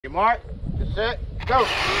Get mark, get set, go.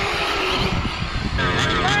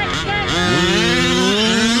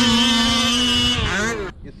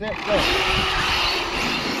 Get set, go.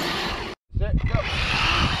 Set, go.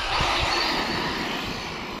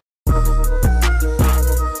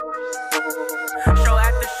 Show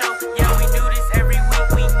after show, yeah, we do this every week.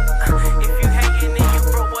 If you hating, then you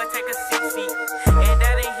broke, boy, take a 6 feet. And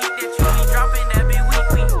that ain't heat that you be dropping, that be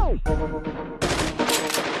weekly.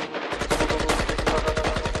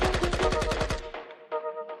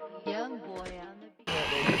 Young boy on the beat.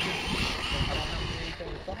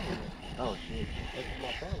 Oh shit, that's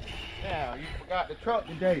my problem. Yeah, you forgot the truck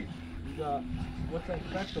today. You got, what's that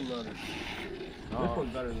spectrum letter? This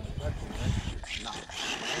one's better than the spectrum, right? Nah,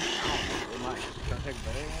 it might. Can I take the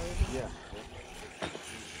bang out of it? Yeah.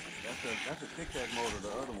 That's a 6S motor, the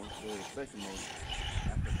other one, the spectrum motor.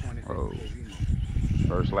 That's a 26 Oh. kV.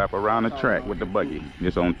 First lap around the track with the buggy.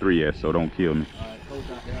 Just on 3S, so don't kill me. Alright,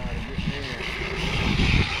 close out there and get in.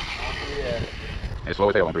 Yeah. And slow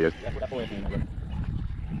as hell on 3S. That's what that boy is doing, bro.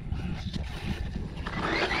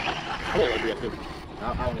 I don't like that too. I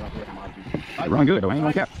don't like that from my Run good though, I ain't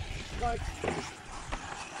gonna cap. Like,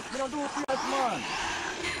 you don't do it too much, man.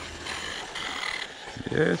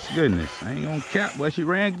 Yes, goodness. I ain't gonna cap, but she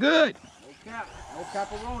ran good. No cap, no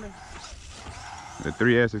caparoni. The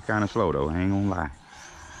 3S is kind of slow though, I ain't gonna lie.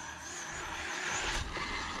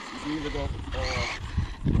 You can either go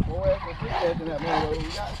 4S or 6S in that motor. We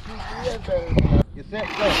got 2 3S batteries in that. Get set,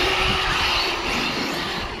 go.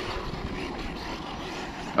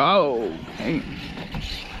 Oh, damn.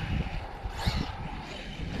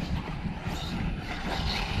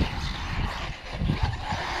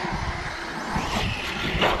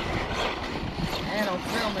 And I'm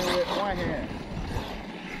filming with one hand.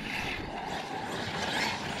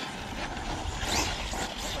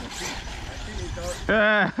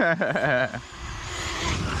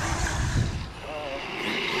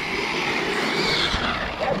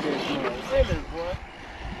 That bitch is boy.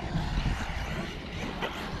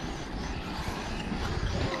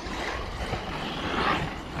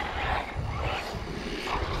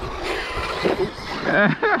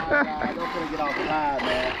 Don't get off the ride,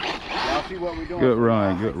 man. Y'all see what we're doing. Good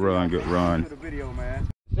run, good run, good run. To the video, man.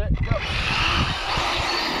 Set, go.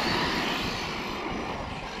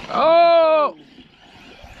 Oh!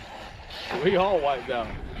 We all wiped out.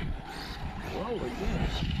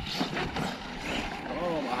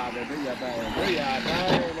 Oh, Mojave, do your thing. Do your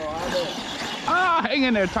thing, Mojave. Ah, hang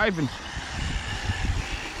in there, typhon.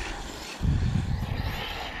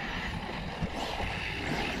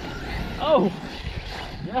 Oh!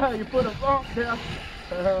 Yeah, you put a bump there.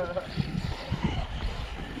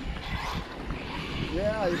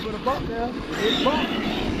 Yeah, you put a bump there. You did bump.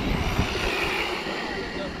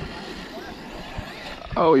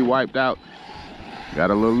 Oh, he wiped out. Got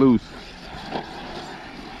a little loose.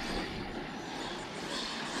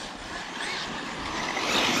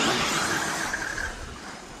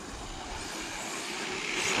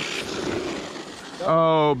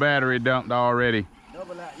 Oh, battery dumped already.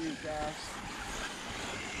 Double that you guys.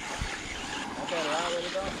 Okay, already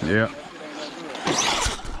done? Yeah.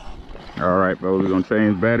 All right, folks, we're gonna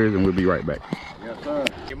change batteries and we'll be right back. Yes, sir.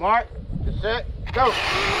 Get mark, get set, go.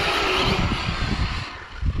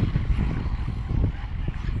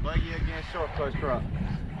 Buggy against shortcut truck.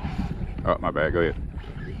 Oh, my bad, go ahead.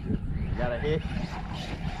 You got a hit.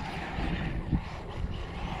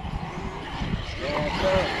 Yes,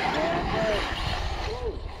 sir. Yes, sir.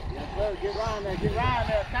 Whoa. Yes, sir. Get round there. Get round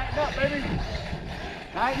there. Tighten up, baby.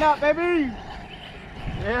 Tighten up, baby.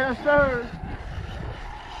 Yes, sir.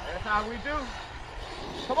 That's how we do.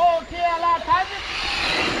 Come on, TLR Typhon.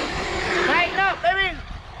 Tighten up, baby.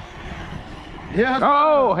 Yes, sir.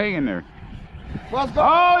 Oh, hang in there. What's going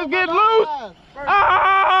Oh, on? it's getting loose.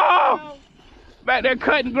 Oh! Back there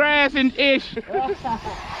cutting grass and ish.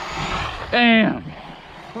 Damn.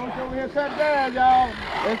 Come over here, cut grass, y'all.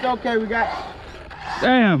 It's okay, we got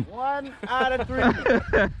Damn. 1 out of 3.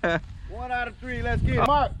 1 out of 3, let's get it.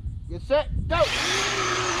 Mark, get set, go.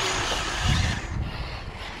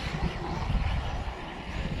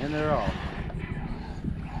 And they're off.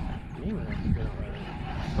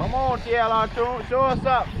 Come on, TLR T, show us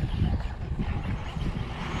up.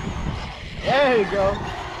 There you go.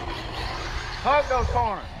 Hug those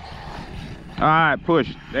corners. All right,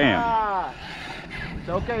 push. Damn. Ah, it's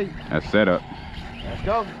okay. That's set up. Let's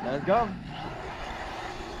go. Let's go.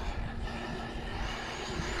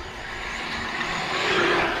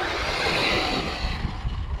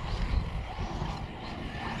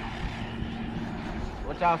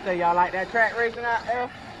 What y'all say? Y'all like that track racing out there?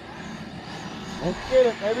 Let's get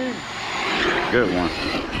it, baby. Good one.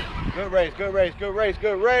 Good race, good race, good race,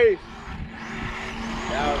 good race.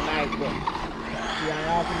 That was nice, but see how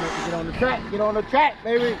y'all can make it get on the track. Get on the track,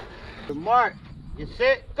 baby. Good mark. Get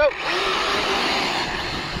set, go.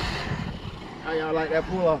 How y'all like that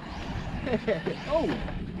pull off? Oh.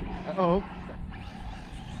 Uh-oh.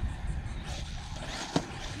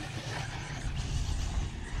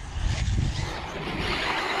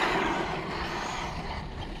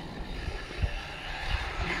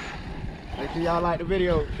 Make sure y'all like the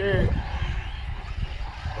video, share it.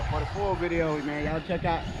 But for the full video, man, y'all check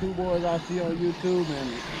out two boys I see on YouTube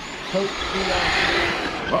and Coach.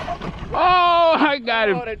 Oh, I got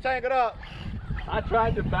him. Oh, they tank it up. I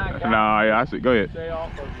tried to back out. Nah, yeah, I see. Go ahead. Stay off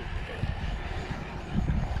of you.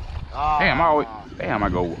 Damn, I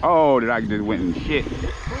go. Oh, did I just went in shit?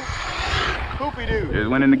 Poopy doo. Just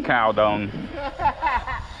went in the cow dung.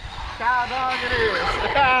 Cow dung it is.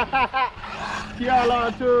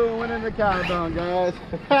 TLR T went in the cow dung, guys.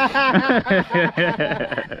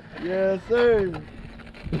 Yes, sir.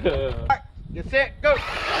 Get set, go.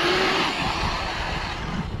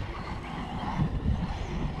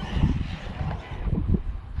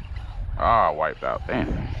 Ah, wiped out. Damn.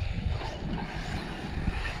 The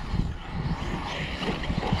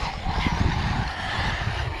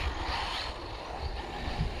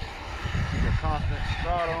constant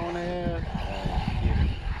starter on there.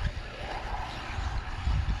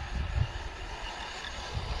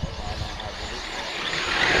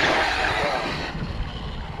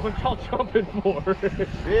 What y'all jumping for? Yeah,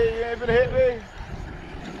 you ain't gonna hit me.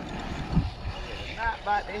 Not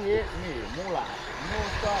about to hit me. Moolah.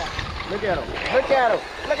 Look at him. Look at him.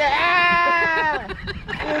 Look at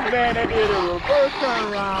this man that did a reverse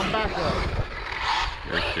turnaround back up.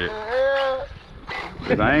 Good shit.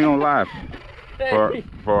 Cause I ain't gonna lie.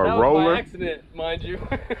 For a roller, by accident, mind you.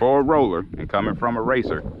 for a roller, and coming from a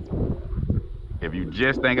racer, if you're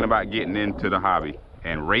just thinking about getting into the hobby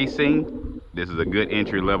and racing, this is a good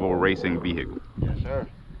entry-level racing vehicle. Yes, sir.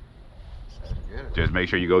 Just make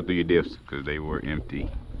sure you go through your diffs because they were empty.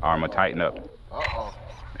 Arrma, tighten up. Uh-oh.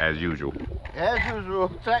 As usual. As usual,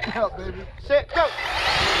 tighten up, baby. Set, go.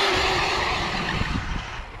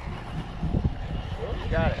 You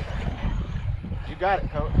got it. You got it,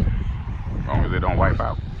 Coach. As long as it don't wipe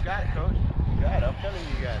out. You got it, Coach. You got it. I'm telling you,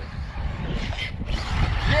 you got it.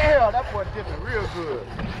 Yeah, that boy dipping real good.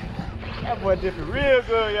 That boy dipping real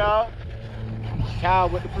good, y'all. Cow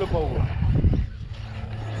with the flip over.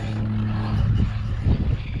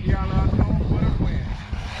 TLR T for the win.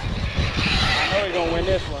 I know he's gonna win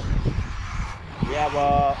this one. We have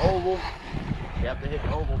oval. You have to hit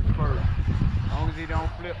the oval first. As long as he don't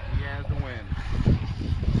flip, he has to win.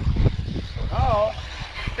 Oh,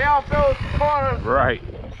 down those corners. Right.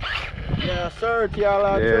 Yes, sir,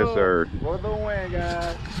 TLR T. Yes, sir. For the win,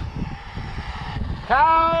 guys.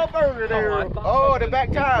 Cow burger there. Oh, the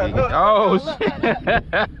back tire. Look, Oh, look, look, look, look.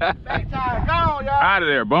 Back tire gone, y'all. Out of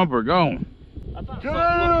there, bumper gone. I thought something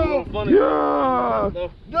looked a little funny.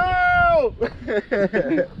 No!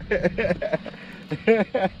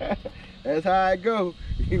 That's how it go.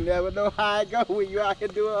 You never know how it go when you out here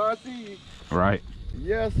doing RC. Right.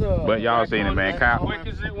 Yes, sir. But y'all seen it, man. Kyle, Quick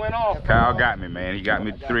as it went off. Kyle got me, man. He got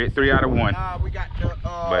me three out of one. We got the,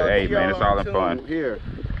 But hey, man, it's all in fun. Here.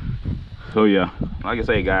 So yeah, like I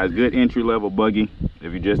say, guys, good entry-level buggy.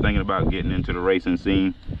 If you're just thinking about getting into the racing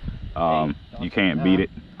scene, you can't beat it.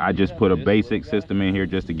 I just put a basic system in here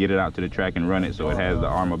just to get it out to the track and run it. So it has the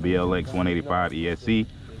Arrma BLX 185 ESC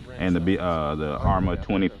and the Arrma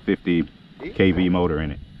 2050 kV motor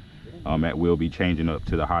in it. That will be changing up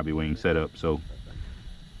to the Hobby Wing setup. So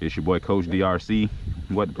it's your boy Coach DRC.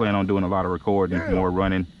 Wasn't planning on doing a lot of recording, more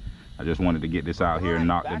running. I just wanted to get this out here and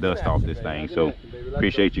knock the dust off this thing. So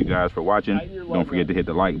appreciate you guys for watching. Don't forget to hit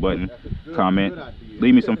the like button, comment,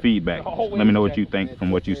 leave me some feedback. Let me know what you think from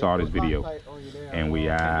what you saw this video. And we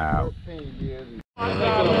out.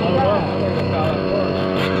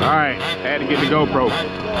 Alright, had to get the GoPro.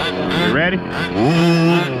 You ready?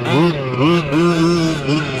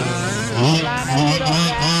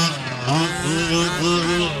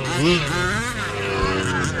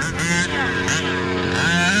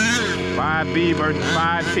 5B versus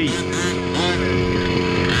 5T.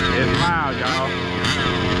 It's loud, y'all.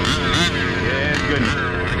 Yeah, it's goodness.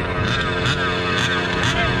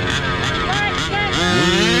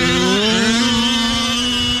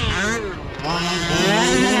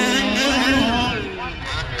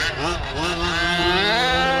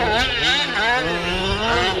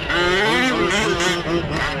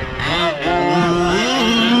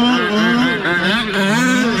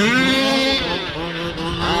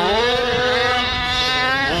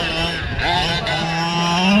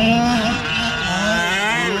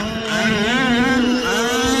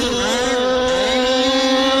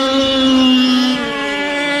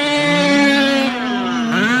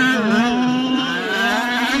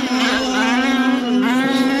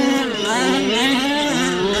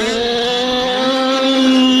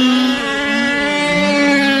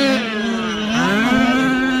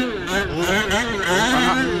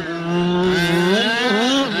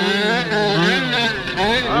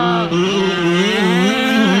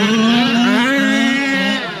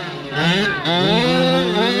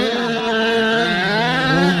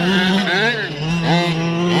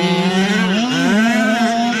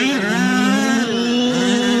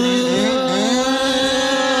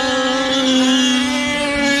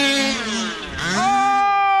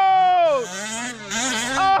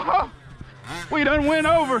 We done went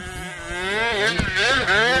over. Yeah.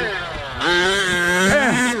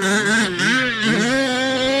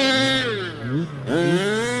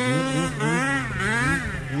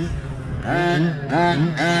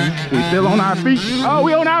 We still on our feet. Oh,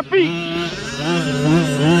 we on our feet.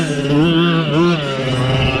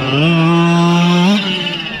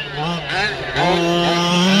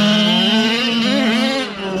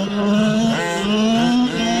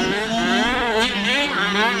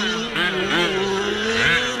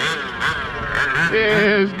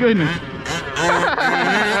 Yes, goodness.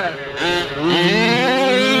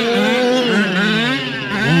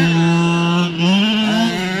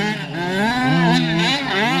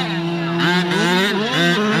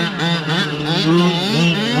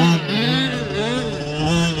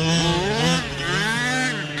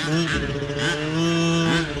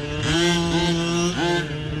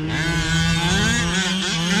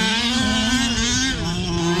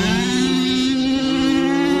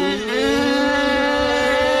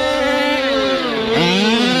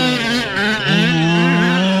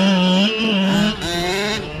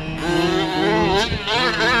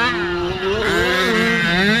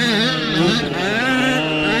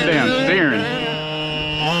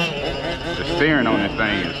 Steering on this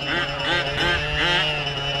thing is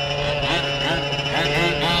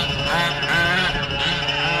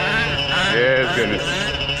yes, goodness.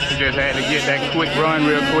 Just had to get that quick run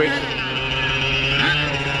real quick.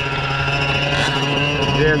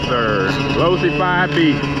 Yes, sir. Losi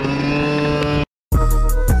 5B.